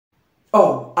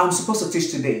Oh, I'm supposed to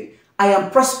teach today. I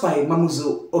am Prosper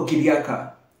Mamuzo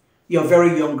Ogidiaka, your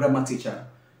very young grammar teacher.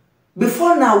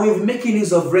 Before now, we've been making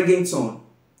use of ringtone,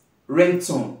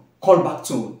 callback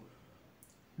tone.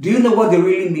 Do you know what they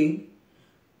really mean?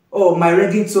 Oh, my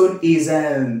ringtone is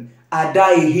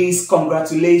Adai his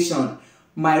congratulations.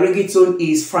 My ringtone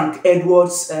is Frank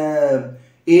Edwards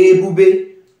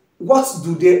Ebube. What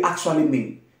do they actually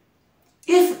mean?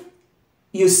 If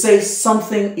you say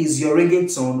something is your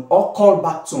ringtone or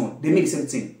callback tone, they mean the same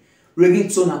thing.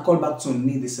 Ringtone and callback tone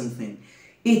mean the same thing.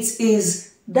 It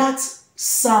is that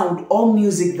sound or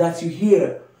music that you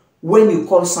hear when you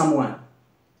call someone.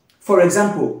 For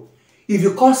example, if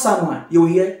you call someone, you will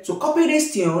hear, to copy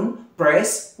this tune,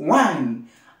 press 1.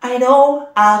 I know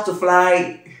how to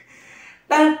fly.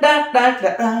 Da, da, da,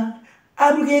 da, da.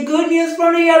 I will get good news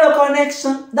from the yellow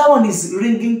connection. That one is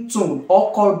ringing tone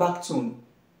or callback tone.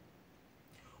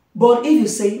 But if you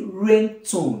say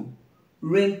ringtone is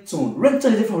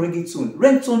different from ringing tone.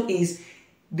 Ringtone is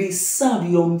the sound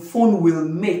your phone will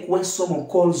make when someone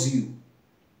calls you.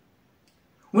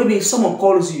 Maybe if someone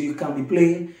calls you, you can be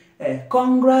playing,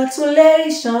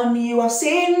 congratulations, you have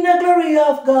seen the glory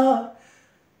of God.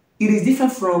 It is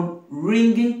different from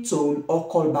ringing tone or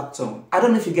callback tone. I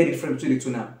don't know if you get it from between the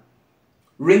two now.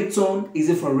 Ringtone is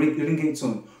different from ringing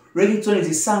tone. Ringing tone is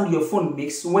the sound your phone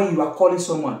makes when you are calling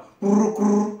someone.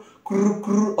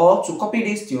 Or to copy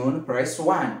this tune, press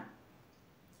 1.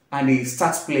 And it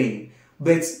starts playing.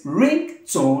 But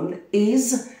ringtone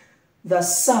is the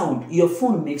sound your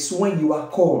phone makes when you are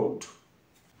called.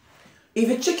 If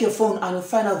you check your phone and you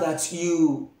find out that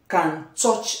you can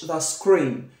touch the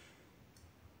screen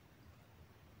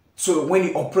so when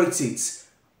you operate it,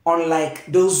 unlike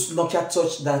those Nokia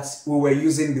Touch that we were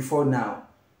using before now,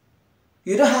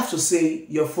 you don't have to say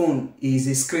your phone is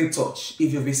a screen touch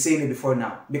if you've been saying it before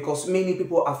now, because many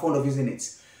people are fond of using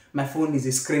it. My phone is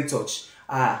a screen touch.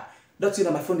 Don't you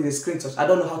know my phone is a screen touch? I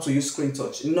don't know how to use screen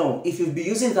touch. No, if you've been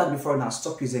using that before now,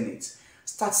 stop using it.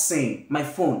 Start saying my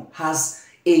phone has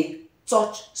a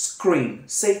touch screen.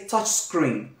 Say touch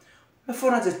screen. My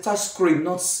phone has a touch screen,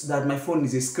 not that my phone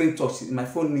is a screen touch. My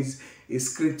phone is a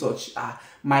screen touch.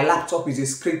 My laptop is a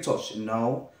screen touch.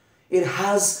 No, it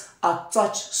has a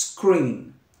touch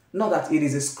screen, not that it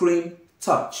is a screen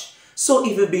touch. So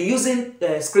if you've been using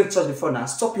screen touch before now,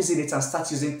 stop using it and start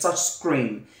using touch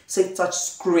screen. Say touch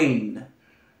screen.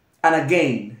 And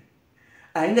again.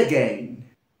 And again.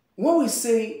 When we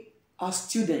say a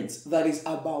student that is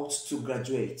about to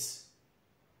graduate,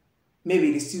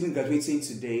 maybe the student graduating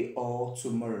today or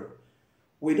tomorrow,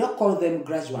 we don't call them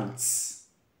graduates.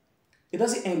 It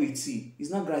doesn't end with T. It's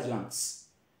not graduates.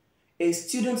 A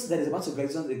student that is about to graduate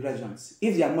is not a graduate.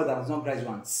 If their mother was not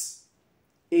graduates,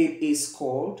 it is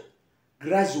called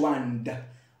graduand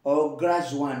or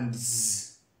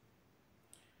graduands.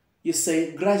 You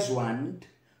say graduand,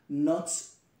 not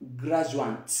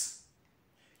graduant.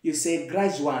 You say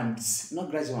graduands, not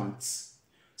graduates.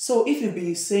 So if you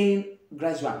be saying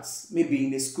graduates, maybe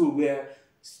in a school where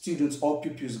students or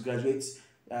pupils graduate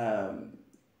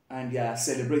and they are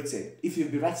celebrated, if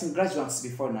you've been writing graduates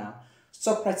before now,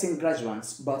 stop writing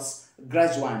graduates, but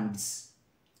graduands.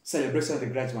 Celebration of the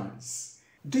graduands.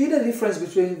 Do you know the difference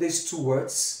between these two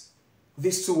words?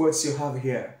 These two words you have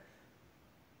here.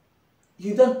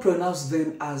 You don't pronounce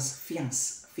them as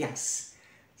fiance. Fiance.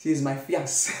 She is my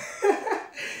fiance.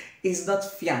 It's not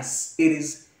fiance. It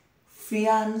is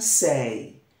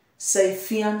fiancé. Say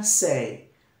fiancé.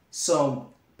 Some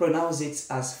pronounce it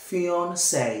as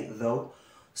fiancé though.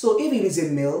 So if it is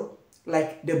a male,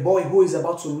 like the boy who is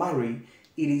about to marry,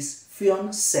 it is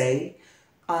fiancé,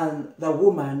 and the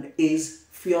woman is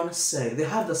fiancée. They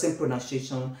have the same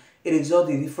pronunciation. It is just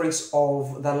the difference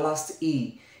of the last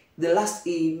E. The last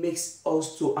E makes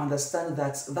us to understand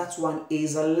that that one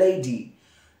is a lady.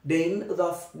 Then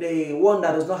the one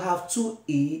that does not have two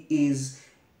E is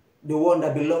the one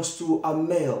that belongs to a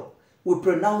male. We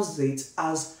pronounce it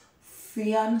as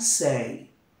fiancé.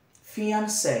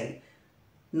 Fiancé,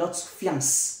 not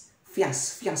fiance.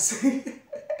 Fiance.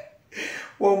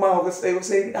 One man was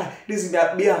saying, this is my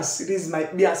Biance, this is my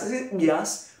Biance. I said,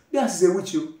 Biance? Biance is a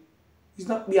with you. It's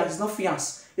not Biance, it's not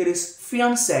fiance. It is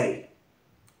fiancé.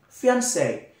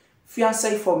 Fiancé.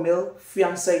 Fiancé for male,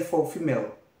 fiancé for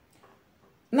female.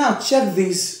 Now check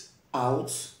this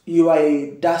out. You are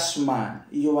a dash man.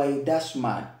 You are a dash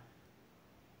man.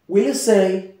 Will you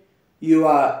say you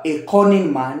are a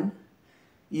cunning man?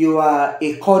 You are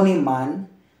a cunning man?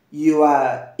 You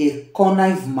are a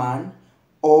connive man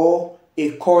or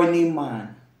a corny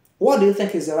man? What do you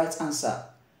think is the right answer?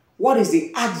 What is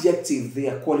the adjective they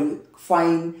are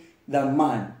qualifying the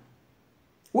man?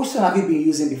 Which one have you been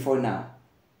using before now?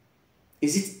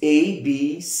 Is it A,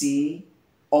 B, C,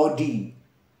 or D?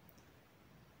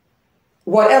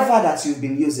 Whatever that you've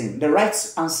been using, the right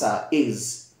answer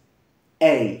is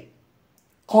A.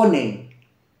 Cunning.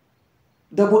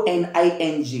 Double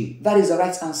N-I-N-G. That is the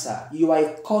right answer. You are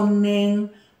a cunning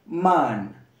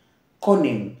man.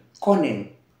 Cunning.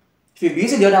 Cunning. If you've been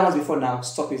using the other ones before now,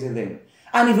 stop using them.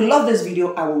 And if you love this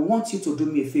video, I will want you to do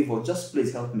me a favor. Just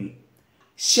please help me.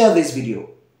 Share this video.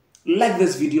 Like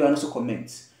this video and also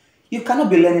comment. You cannot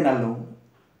be learning alone.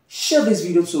 Share this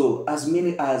video to as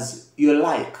many as you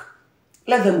like.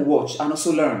 Let them watch and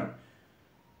also learn.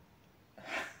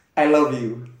 I love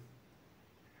you.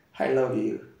 I love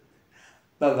you.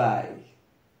 Bye-bye.